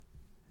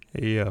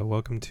Hey,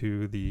 welcome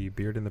to the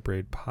Beard and the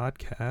Braid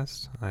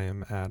podcast. I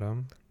am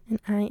Adam. And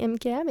I am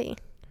Gabby.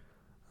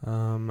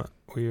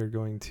 We are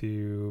going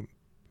to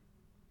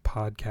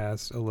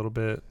podcast a little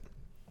bit.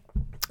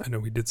 I know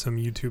we did some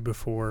YouTube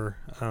before,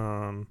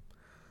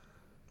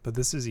 but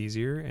this is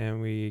easier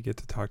and we get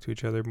to talk to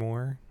each other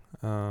more,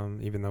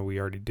 even though we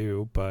already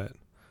do, but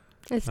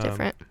It's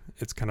different.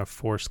 it's kind of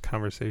forced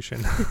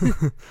conversation.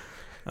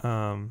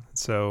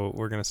 So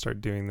we're going to start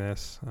doing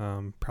this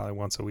probably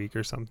once a week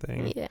or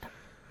something. Yeah.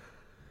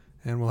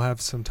 And we'll have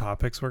some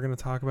topics we're going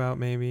to talk about,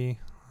 maybe.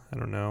 I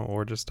don't know.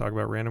 Or just talk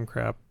about random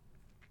crap.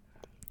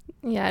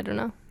 Yeah, I don't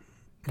know.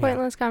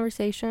 Pointless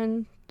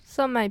conversation.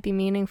 Some might be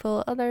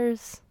meaningful.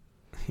 Others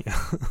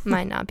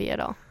might not be at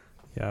all.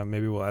 Yeah,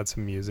 maybe we'll add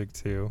some music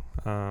too.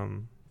 I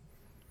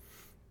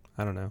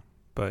don't know.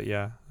 But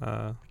yeah,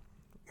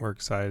 we're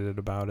excited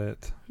about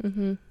it.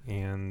 Mm-hmm.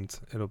 And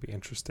it'll be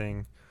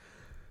interesting.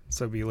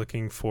 So be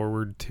looking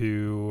forward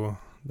to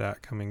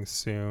that coming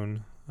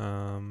soon.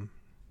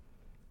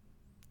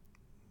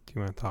 Do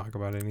you want to talk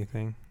about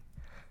anything?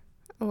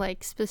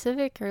 Like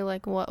specific or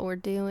like what we're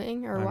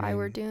doing or why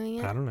we're doing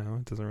it? I don't know.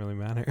 It doesn't really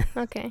matter.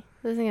 Okay.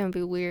 This is going to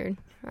be weird.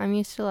 I'm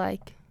used to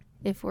like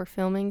if we're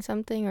filming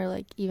something or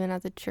like even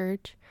at the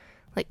church,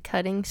 like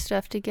cutting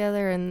stuff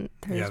together and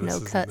there's no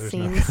cut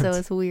scenes, so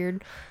it's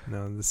weird.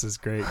 No, this is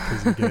great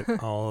because you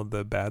get all of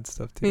the bad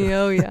stuff too.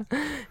 Oh, yeah.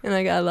 And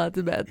I got lots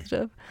of bad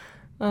stuff.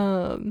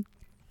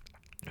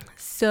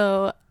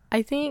 So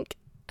I think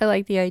I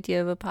like the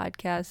idea of a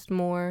podcast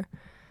more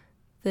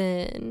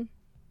than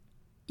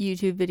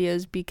YouTube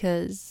videos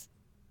because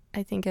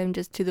I think I'm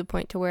just to the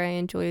point to where I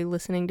enjoy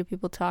listening to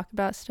people talk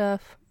about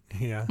stuff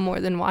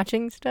more than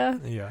watching stuff.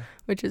 Yeah.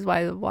 Which is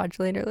why the watch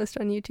later list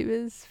on YouTube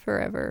is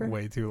forever.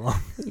 Way too long.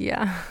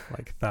 Yeah.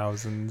 Like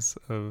thousands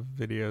of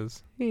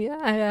videos.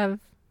 Yeah,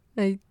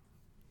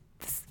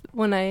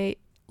 when I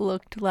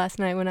looked last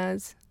night when I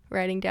was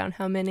writing down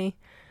how many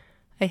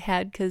I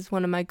had, because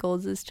one of my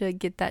goals is to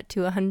get that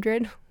to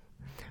 100,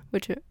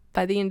 which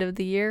by the end of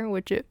the year,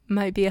 which it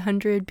might be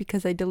 100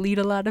 because I delete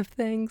a lot of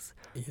things.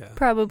 Yeah.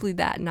 Probably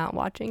that, not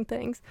watching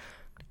things.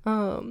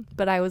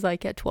 But I was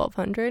like at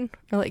 1,200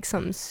 or like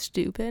something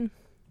stupid.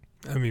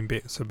 I mean,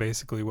 so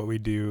basically what we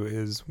do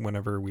is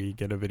whenever we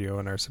get a video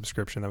in our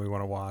subscription that we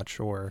want to watch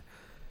or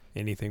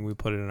anything, we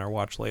put it in our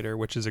watch later,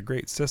 which is a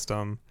great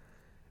system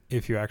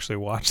if you actually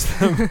watch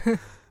them.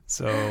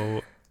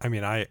 So, I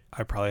mean, I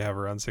probably have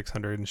around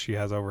 600 and she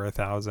has over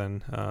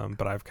 1,000.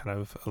 But I've kind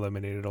of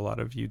eliminated a lot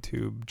of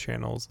YouTube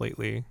channels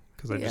lately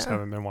because I just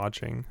haven't been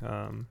watching.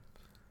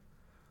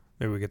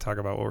 Maybe we could talk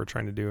about what we're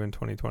trying to do in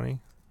 2020.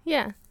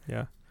 Yeah.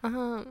 Yeah.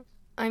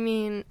 I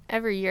mean,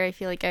 every year I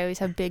feel like I always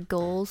have big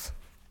goals.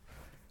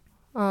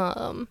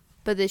 But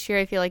this year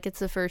I feel like it's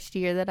the first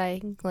year that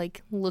I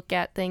like look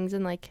at things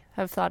and like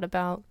have thought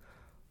about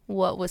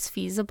what was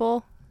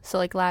feasible. So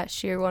like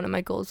last year, one of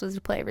my goals was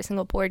to play every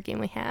single board game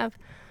we have.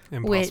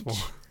 Impossible.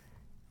 Which,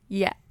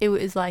 yeah, it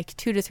was like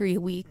 2 to 3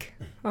 a week,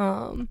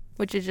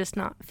 which is just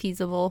not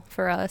feasible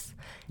for us.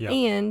 Yep.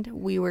 And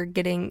we were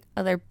getting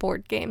other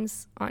board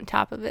games on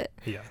top of it.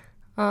 Yeah.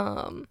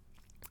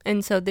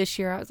 And so this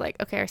year I was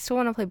like, okay, I still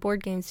want to play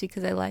board games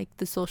because I like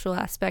the social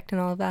aspect and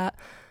all of that,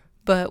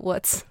 but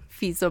what's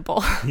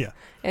feasible? Yeah.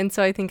 And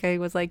so I think I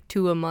was like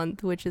 2 a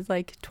month, which is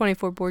like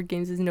 24 board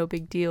games is no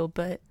big deal,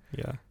 but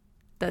yeah,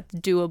 that's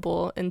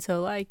doable. And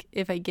so like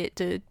if I get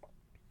to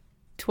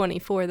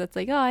 24, that's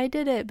like, oh, I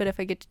did it. But if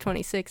I get to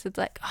 26, it's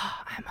like, oh,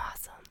 I'm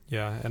awesome.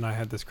 Yeah. And I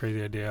had this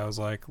crazy idea. I was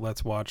like,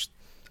 let's watch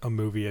a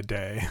movie a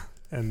day.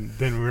 And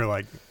then we were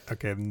like,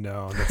 okay,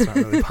 no, that's not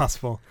really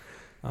possible.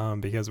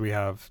 Because we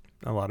have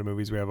a lot of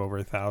movies, we have over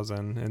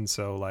 1,000. And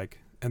so like,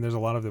 and there's a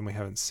lot of them we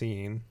haven't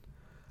seen.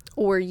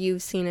 Or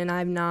you've seen and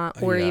I've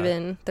not. Or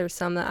even there's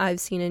some that I've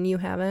seen and you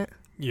haven't.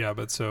 Yeah.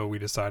 But so we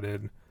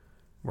decided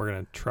we're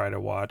going to try to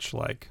watch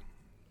like,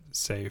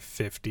 say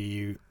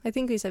 50. I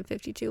think we said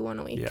 52, one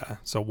a week. Yeah.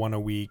 So one a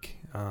week,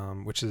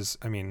 which is,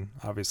 I mean,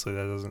 obviously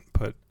that doesn't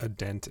put a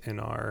dent in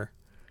our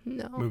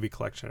movie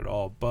collection at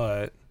all,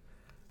 but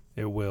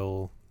it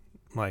will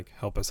like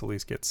help us at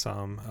least get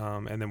some.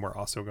 And then we're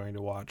also going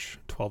to watch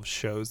 12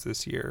 shows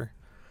this year.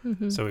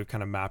 Mm-hmm. So we've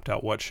kind of mapped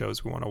out what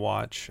shows we want to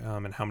watch,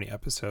 and how many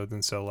episodes.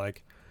 And so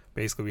like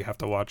basically we have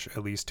to watch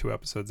at least 2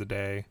 episodes a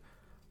day.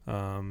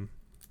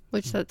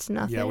 Which that's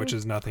nothing. Yeah, which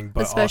is nothing.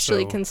 But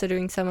especially also,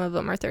 considering some of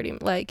them are 30.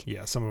 Like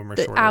yeah, some of them are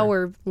the shorter.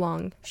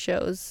 Hour-long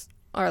shows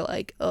are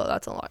like, oh,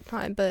 that's a long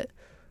time. But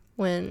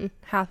when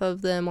half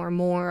of them or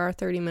more are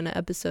 30-minute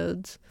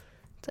episodes,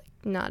 it's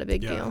like not a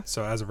big deal.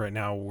 So as of right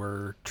now,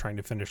 we're trying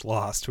to finish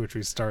Lost, which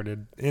we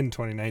started in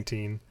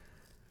 2019.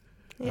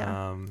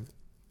 Yeah.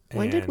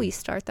 When did we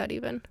start that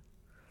even?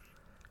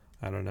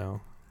 I don't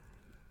know.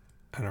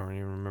 I don't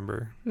even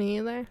remember. Me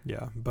either.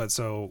 Yeah, but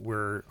so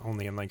we're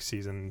only in like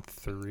season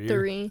 3.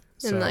 3,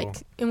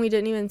 and we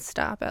didn't even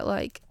stop at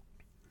like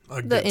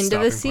the end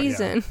of a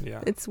season.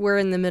 Yeah. We're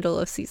in the middle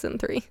of season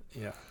 3.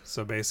 Yeah.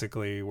 So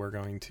basically, we're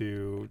going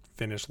to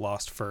finish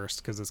Lost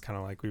first because it's kind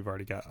of like we've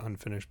already got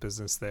unfinished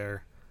business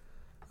there.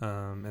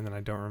 And then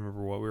I don't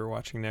remember what we were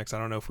watching next. I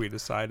don't know if we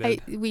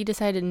decided. We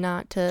decided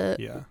not to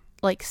Yeah.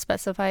 like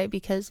specify it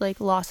because like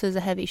Lost is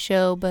a heavy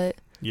show, but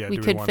Yeah. we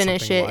do could want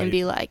finish something it and light?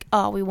 be like,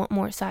 oh, we want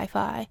more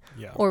sci-fi,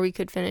 Yeah. or we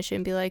could finish it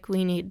and be like,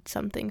 we need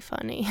something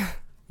funny.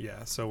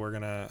 Yeah. So we're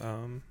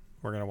gonna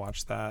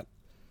watch that,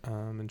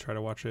 and try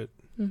to watch it,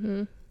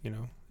 Mm-hmm. you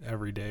know,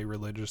 every day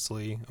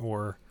religiously,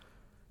 or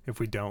if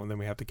we don't, then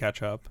we have to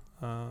catch up.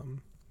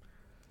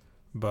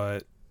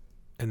 But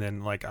and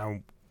then like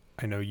I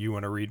know you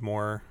want to read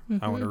more.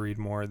 I want to read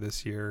more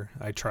this year.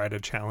 I tried a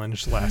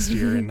challenge last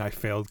year and I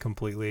failed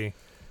completely.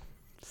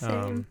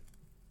 Same.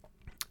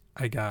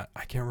 I can't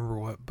remember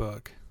what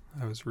book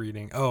I was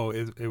reading. Oh,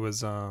 it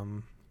was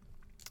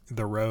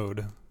The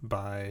Road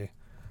by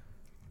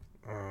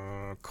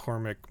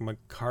Cormac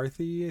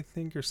McCarthy, I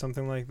think, or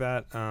something like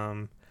that.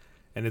 And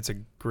it's a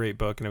great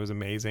book and it was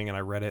amazing, and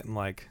I read it in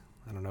like,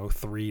 I don't know,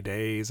 3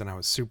 days, and I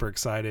was super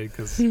excited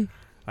because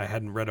I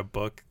hadn't read a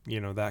book, you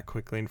know, that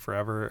quickly in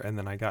forever. And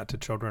then I got to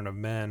Children of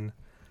Men,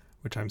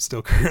 which I'm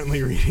still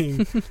currently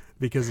reading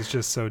because it's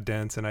just so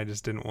dense, and I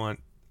just didn't want,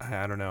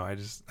 I don't know,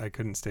 I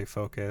couldn't stay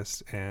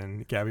focused.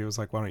 And Gabby was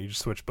like, why don't you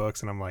just switch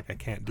books? And I'm like, I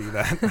can't do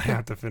that. I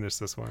have to finish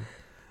this one.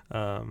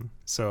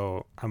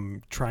 So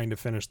I'm trying to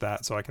finish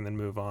that so I can then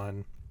move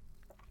on.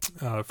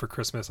 For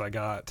Christmas, I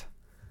got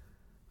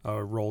a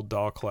Roald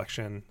Dahl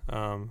collection.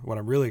 What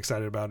I'm really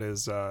excited about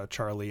is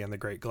Charlie and the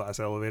Great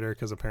Glass Elevator,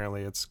 because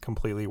apparently it's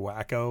completely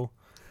wacko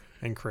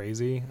and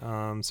crazy.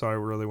 So I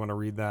really want to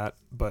read that.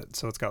 But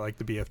so it's got like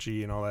the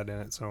BFG and all that in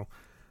it. So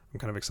I'm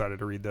kind of excited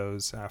to read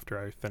those after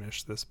I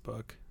finish this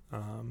book.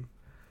 And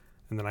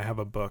then I have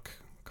a book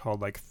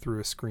called like Through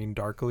a Screen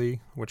Darkly,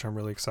 which I'm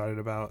really excited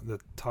about,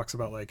 that talks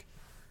about like,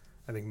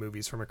 I think,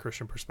 movies from a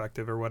Christian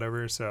perspective or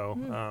whatever. So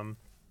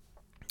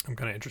I'm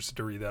kind of interested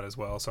to read that as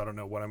well. So I don't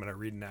know what I'm going to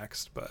read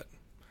next, but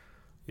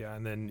yeah.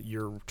 And then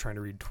you're trying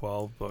to read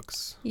 12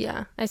 books.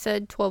 Yeah, I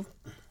said 12.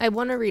 I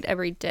want to read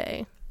every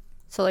day.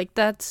 So like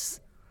that's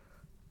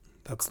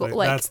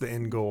the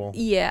end goal.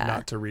 Yeah.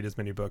 Not to read as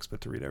many books,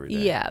 but to read every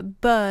day. Yeah,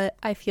 but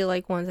I feel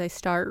like once I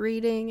start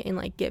reading and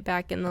like get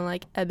back in the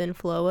like ebb and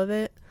flow of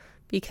it,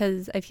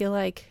 because I feel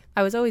like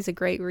I was always a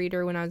great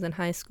reader when I was in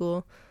high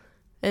school,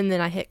 and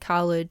then I hit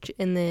college,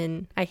 and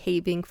then I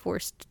hate being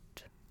forced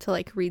to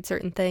like read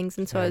certain things,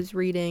 and so I was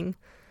reading,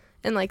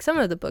 and like some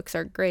of the books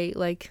are great,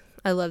 like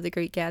I love The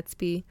Great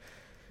Gatsby,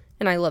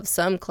 and I love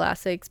some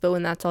classics, but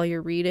when that's all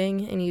you're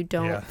reading and you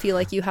don't feel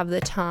like you have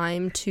the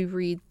time to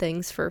read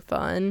things for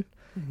fun,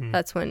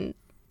 that's when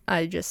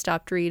I just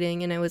stopped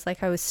reading. And it was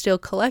like I was still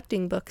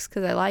collecting books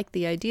because I like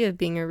the idea of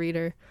being a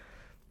reader,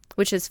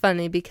 which is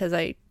funny because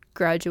I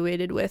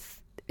graduated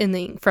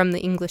from the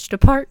English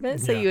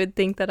department, so you would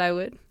think that I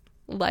would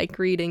like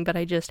reading, but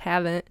I just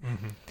haven't.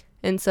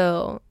 And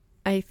so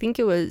I think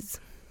it was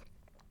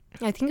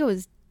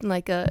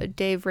like a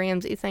Dave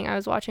Ramsey thing I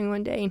was watching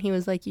one day, and he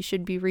was like, you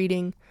should be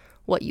reading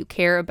what you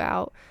care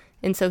about.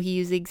 And so he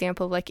used the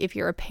example of like, if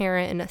you're a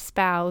parent and a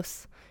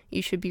spouse,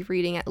 you should be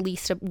reading at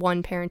least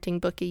one parenting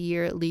book a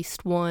year, at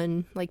least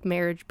one like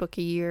marriage book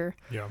a year,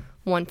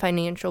 one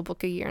financial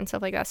book a year, and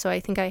stuff like that. So I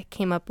think I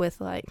came up with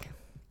like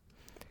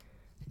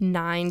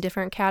 9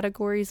 different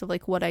categories of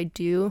like what I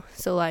do.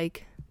 So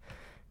like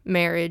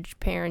marriage,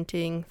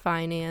 parenting,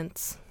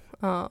 finance,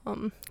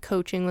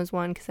 coaching was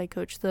one because I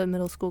coached the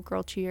middle school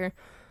girl cheer,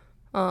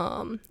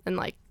 and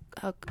like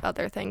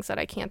other things that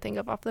I can't think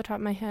of off the top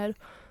of my head.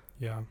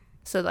 Yeah.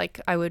 So like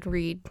I would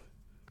read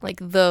like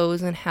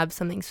those and have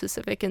something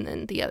specific, and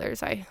then the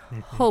others I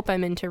hope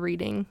I'm into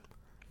reading.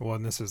 Well,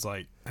 and this is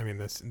like, I mean,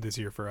 this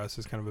year for us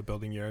is kind of a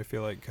building year, I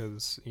feel like,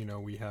 because, you know,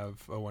 we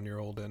have a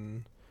 1-year-old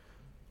and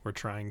we're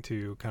trying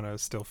to kind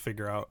of still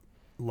figure out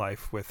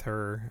life with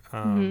her,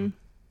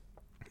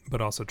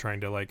 but also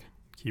trying to like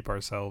keep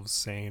ourselves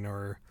sane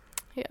or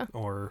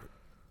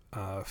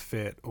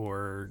fit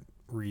or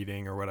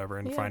reading or whatever,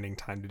 and finding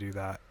time to do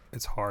that.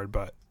 It's hard,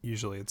 but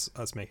usually it's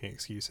us making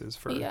excuses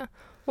for. Yeah.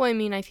 Well, I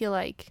mean, I feel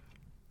like,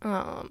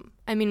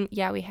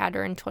 we had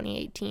her in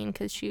 2018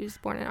 because she was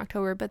born in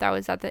October, but that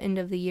was at the end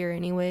of the year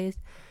anyways.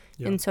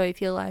 Yeah. And so I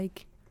feel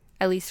like,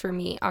 at least for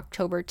me,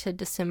 October to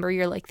December,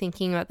 you're like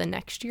thinking about the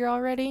next year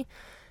already.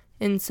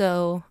 And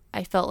so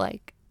I felt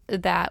like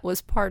that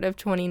was part of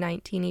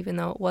 2019, even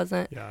though it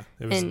wasn't. Yeah,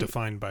 it was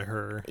defined by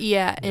her.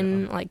 Yeah,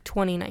 and like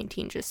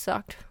 2019 just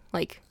sucked,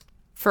 like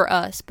for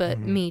us, but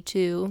me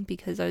too,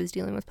 because I was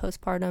dealing with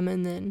postpartum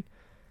and then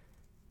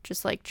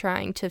just like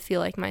trying to feel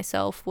like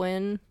myself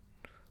when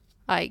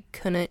I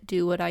couldn't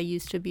do what I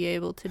used to be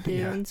able to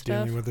do and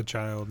stuff. Dealing with a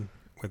child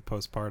with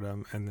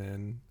postpartum and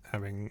then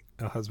having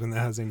a husband that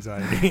has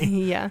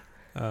anxiety.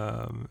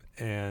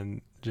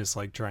 And just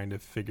like trying to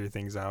figure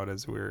things out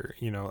as we're,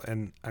 you know,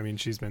 and I mean,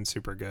 she's been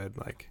super good.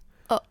 Like,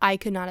 I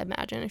could not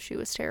imagine if she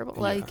was terrible.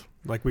 Like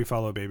we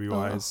follow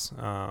Babywise,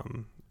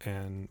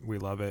 and we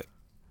love it.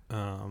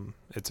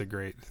 It's a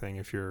great thing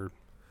if you're,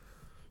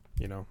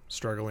 you know,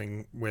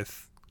 struggling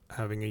with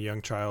having a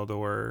young child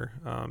or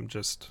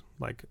just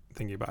like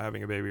thinking about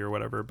having a baby or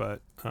whatever.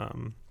 But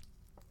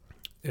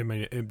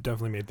it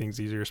definitely made things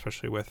easier,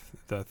 especially with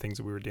the things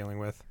that we were dealing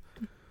with.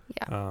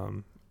 Yeah.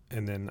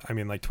 And then, I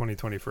mean, like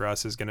 2020 for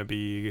us is going to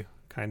be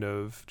kind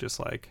of just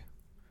like,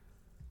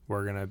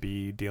 we're going to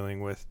be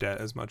dealing with debt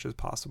as much as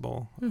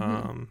possible.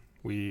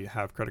 We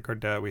have credit card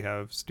debt, we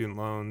have student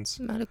loans,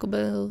 medical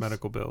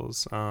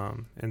bills.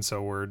 And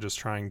so we're just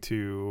trying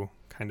to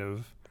kind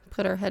of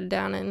put our head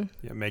down and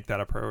make that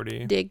a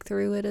priority, dig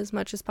through it as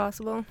much as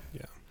possible.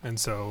 Yeah. And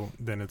so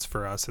then it's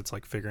for us, it's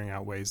like figuring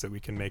out ways that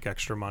we can make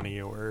extra money,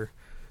 or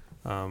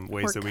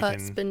ways that we can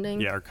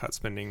spending. Or cut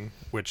spending,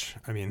 which,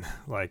 I mean,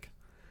 like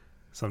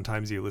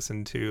sometimes you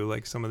listen to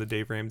like some of the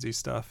Dave Ramsey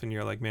stuff and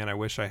you're like, man, I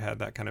wish I had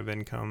that kind of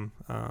income,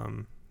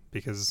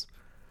 because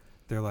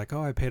they're like,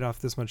 oh, I paid off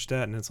this much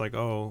debt, and it's like,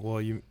 oh,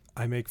 well,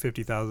 I make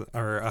 50,000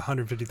 or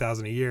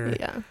 150,000 a year.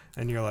 Yeah.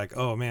 And you're like,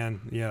 oh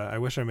man, yeah, I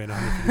wish I made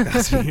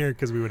 150,000 a year,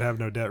 because we would have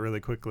no debt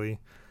really quickly.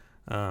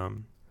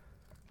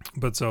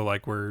 But so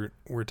like we're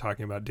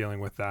talking about dealing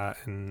with that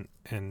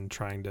and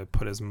trying to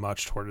put as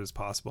much toward it as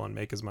possible and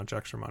make as much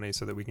extra money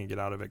so that we can get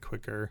out of it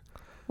quicker.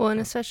 Well,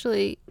 and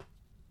especially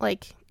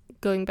like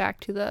going back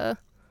to the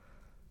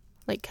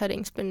like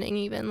cutting spending,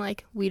 even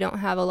like we don't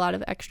have a lot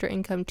of extra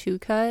income to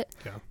cut.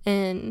 Yeah.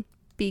 And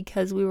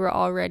because we were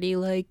already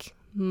like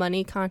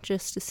money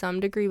conscious to some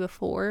degree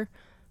before,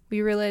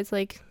 we realized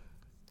like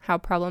how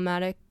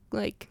problematic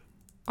like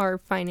our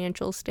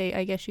financial state,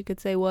 I guess you could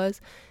say, was.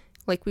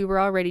 Like we were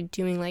already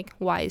doing like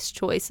wise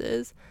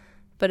choices,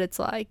 but it's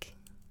like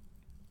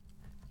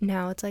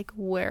now it's like,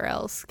 where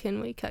else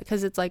can we cut?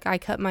 Because it's like I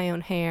cut my own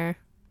hair.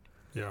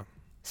 Yeah.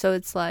 So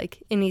it's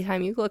like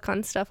anytime you look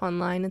on stuff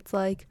online, it's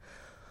like,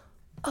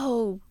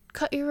 oh,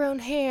 cut your own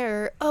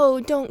hair. Oh,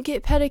 don't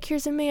get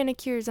pedicures and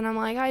manicures. And I'm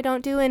like, I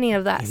don't do any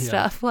of that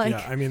stuff. Like,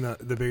 yeah, I mean,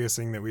 the biggest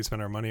thing that we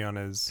spend our money on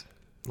is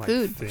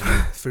like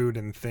food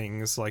and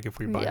things, like if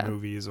we buy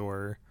movies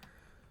or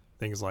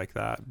things like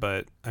that.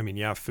 But I mean,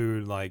 yeah,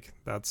 food, like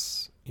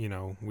that's,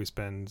 we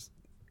spend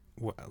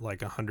like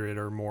 $100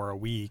 or more a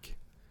week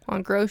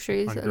on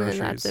groceries, and then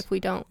that's if we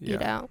don't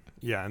eat out.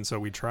 Yeah, and so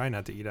we try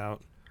not to eat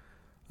out.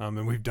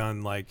 And we've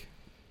done like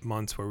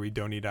months where we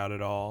don't eat out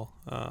at all.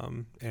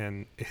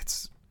 And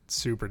it's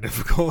super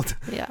difficult.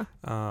 Yeah.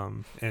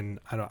 And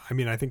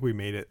I think we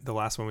made it, the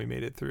last one we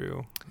made it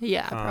through.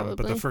 Yeah, probably.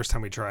 But the first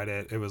time we tried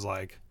it, it was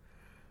like,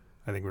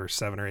 I think we were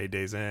 7 or 8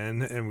 days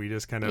in, and we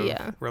just kind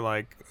of were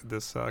like,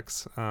 this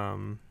sucks.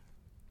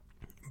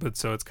 But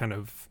so it's kind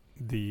of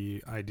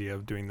the idea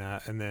of doing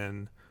that. And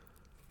then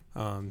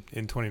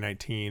in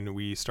 2019,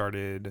 we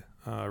started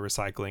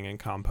recycling and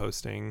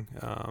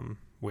composting,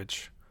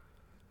 which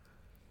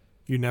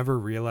you never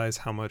realize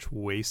how much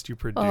waste you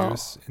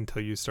produce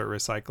until you start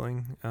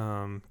recycling.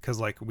 Because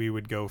like we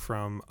would go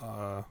from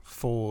a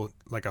full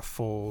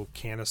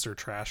canister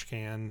trash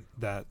can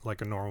that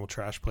like a normal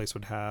trash place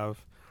would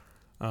have.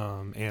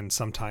 And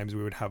sometimes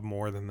we would have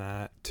more than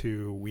that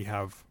to, we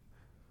have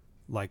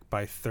like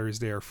by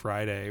Thursday or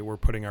Friday, we're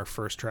putting our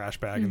first trash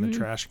bag in the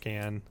trash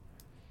can,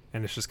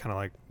 and it's just kind of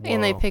like, whoa.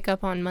 And they pick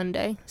up on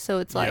Monday. So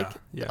it's like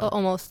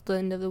almost the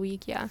end of the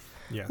week. Yeah.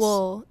 Yes.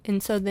 Well,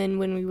 and so then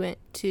when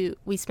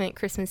we spent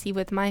Christmas Eve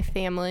with my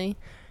family,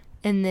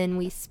 and then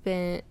we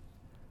spent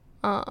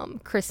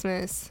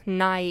Christmas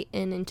night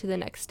and into the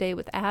next day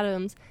with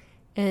Adams,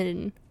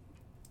 and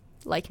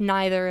like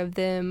neither of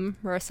them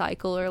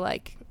recycle or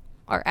like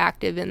are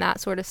active in that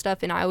sort of stuff.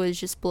 And I was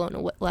just blown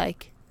away.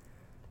 Like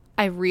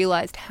I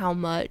realized how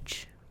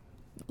much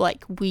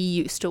like we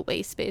used to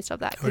waste based off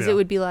that, because it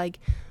would be like,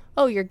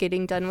 oh, you're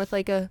getting done with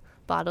like a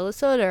bottle of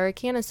soda or a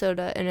can of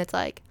soda, and it's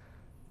like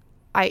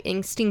I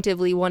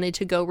instinctively wanted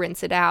to go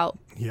rinse it out,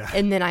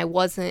 and then I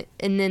wasn't,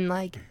 and then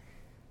like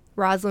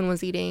Rosalind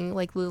was eating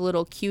like the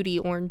little cutie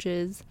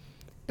oranges,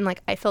 and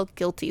like I felt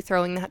guilty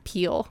throwing that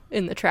peel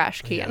in the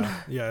trash can.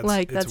 It's,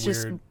 like it's that's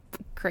just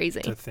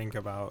crazy to think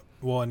about.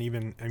 Well, and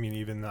even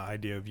the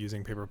idea of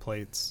using paper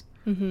plates,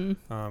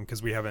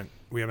 because we haven't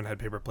had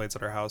paper plates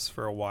at our house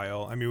for a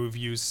while. I mean, we've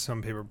used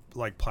some paper,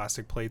 like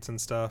plastic plates and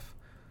stuff,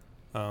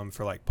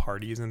 for like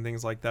parties and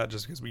things like that,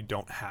 just because we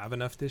don't have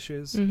enough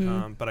dishes.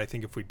 But I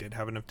think if we did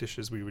have enough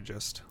dishes, we would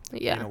just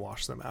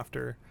wash them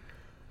after.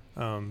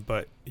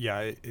 But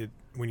yeah,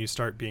 when you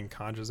start being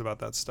conscious about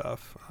that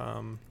stuff,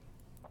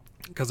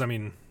 because I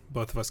mean,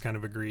 both of us kind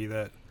of agree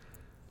that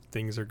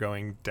things are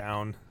going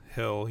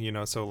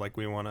downhill, so like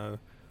we want to,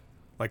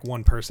 like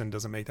one person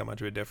doesn't make that much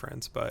of a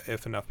difference, but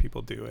if enough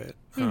people do it,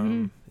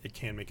 it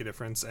can make a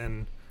difference.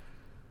 And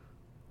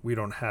we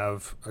don't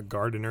have a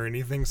garden or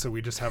anything, so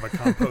we just have a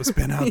compost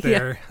bin out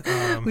there.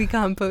 We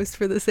compost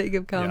for the sake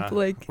of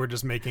like we're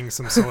just making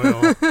some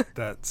soil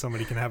that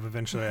somebody can have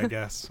eventually, I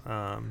guess.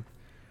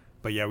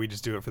 But yeah, we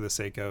just do it for the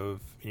sake of,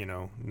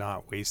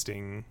 not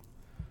wasting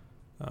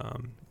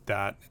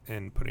that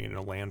and putting it in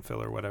a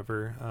landfill or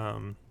whatever.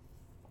 And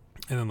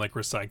then like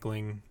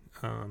recycling,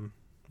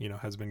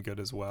 has been good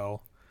as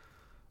well.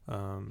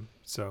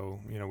 So,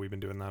 we've been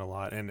doing that a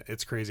lot, and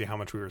it's crazy how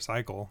much we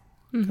recycle,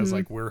 because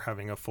like we're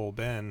having a full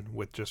bin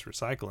with just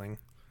recycling,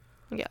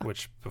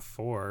 which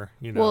before,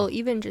 well,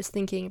 even just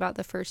thinking about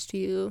the first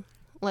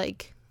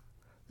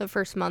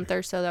month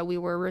or so that we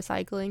were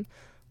recycling,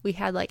 we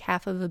had like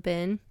half of a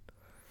bin,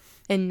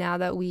 And now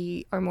that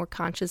we are more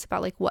conscious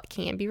about like what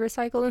can be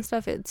recycled and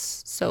stuff,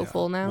 it's so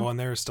full now. Well, and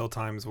there are still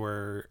times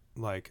where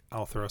like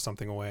I'll throw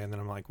something away and then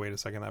I'm like, wait a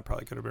second, that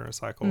probably could have been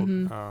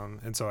recycled.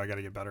 And so I got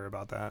to get better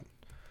about that.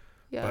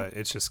 Yeah. But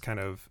it's just kind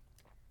of,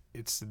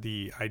 it's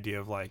the idea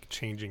of like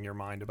changing your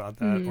mind about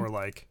that, or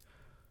like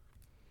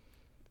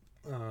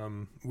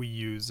we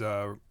use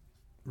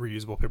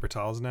reusable paper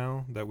towels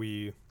now that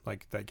we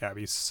like, that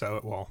Gabby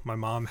my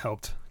mom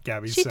helped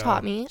Gabby she sew.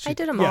 taught me. I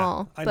did them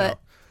all, I but know.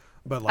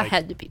 But like I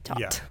had to be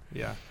taught.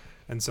 Yeah.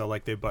 And so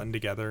like they button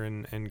together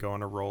and go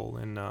on a roll,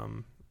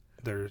 and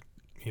they're,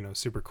 you know,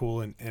 super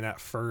cool. And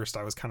at first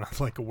I was kind of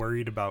like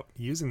worried about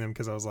using them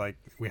because I was like,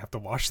 we have to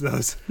wash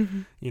those,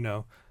 you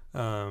know.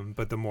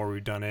 But the more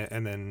we've done it,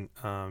 and then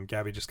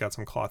Gabby just got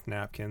some cloth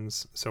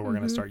napkins, so we're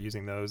gonna start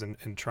using those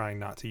and trying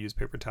not to use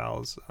paper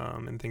towels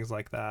and things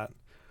like that,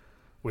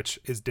 which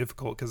is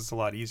difficult because it's a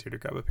lot easier to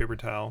grab a paper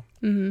towel,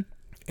 and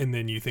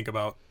then you think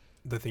about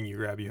the thing you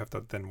grab, you have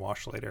to then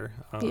wash later.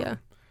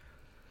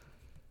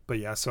 But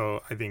yeah,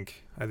 so I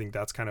think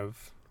that's kind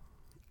of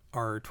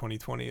our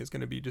 2020 is going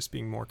to be just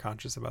being more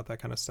conscious about that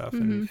kind of stuff,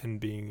 and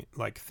being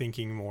like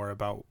thinking more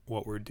about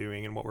what we're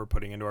doing and what we're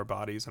putting into our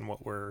bodies and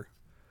what we're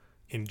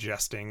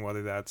ingesting,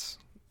 whether that's,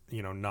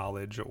 you know,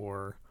 knowledge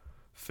or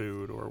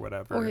food or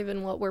whatever, or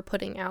even what we're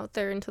putting out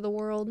there into the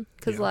world.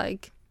 Because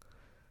like,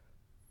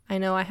 I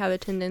know I have a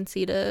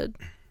tendency to,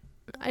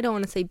 I don't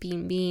want to say be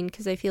mean,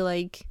 because I feel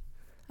like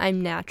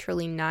I'm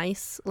naturally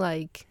nice,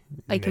 like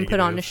I can put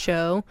on a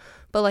show,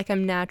 but like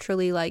I'm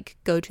naturally like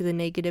go to the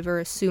negative or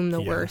assume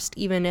the worst,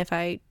 even if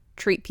I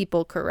treat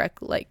people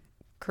correctly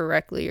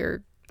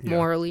or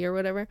morally or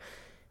whatever.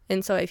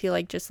 And so I feel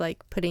like just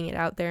like putting it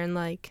out there and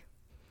like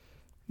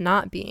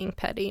not being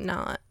petty,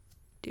 not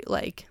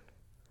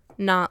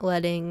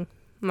letting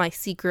my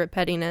secret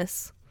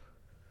pettiness,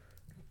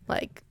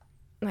 like,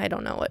 I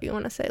don't know what you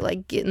want to say,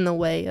 like get in the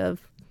way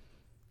of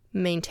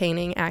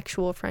maintaining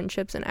actual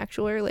friendships and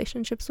actual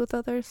relationships with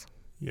others.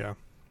 Yeah.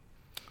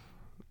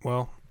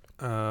 Well,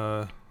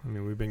 I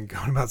mean, we've been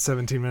going about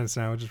 17 minutes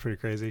now, which is pretty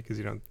crazy because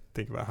you don't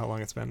think about how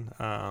long it's been.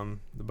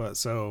 But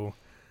so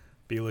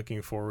be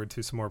looking forward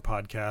to some more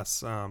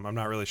podcasts. I'm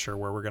not really sure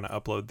where we're going to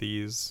upload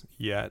these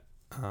yet.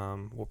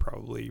 We'll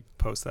probably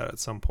post that at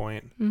some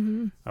point.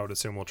 I would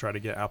assume we'll try to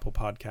get Apple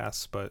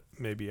Podcasts, but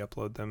maybe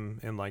upload them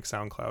in like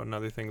SoundCloud and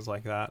other things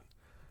like that.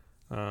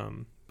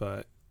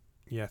 But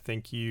yeah,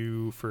 thank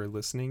you for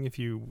listening. If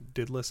you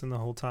did listen the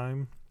whole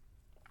time,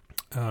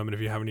 and if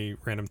you have any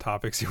random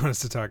topics you want us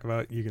to talk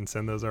about, you can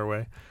send those our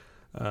way.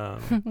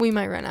 We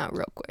might run out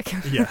real quick.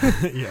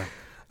 Yeah.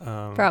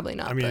 Probably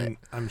not. I mean,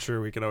 but I'm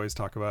sure we could always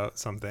talk about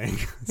something.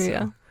 So,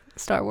 yeah.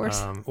 Star Wars.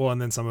 Well,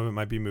 and then some of it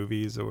might be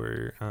movies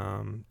or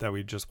that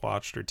we just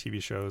watched, or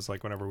TV shows.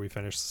 Like whenever we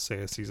finish, say,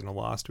 a season of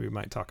Lost, we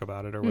might talk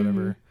about it or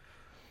whatever.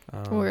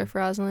 Or if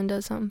Rosalind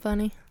does something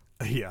funny.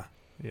 Yeah.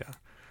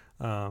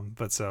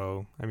 But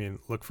so, I mean,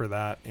 look for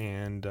that,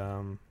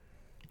 and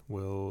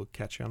we'll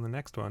catch you on the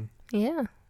next one. Yeah.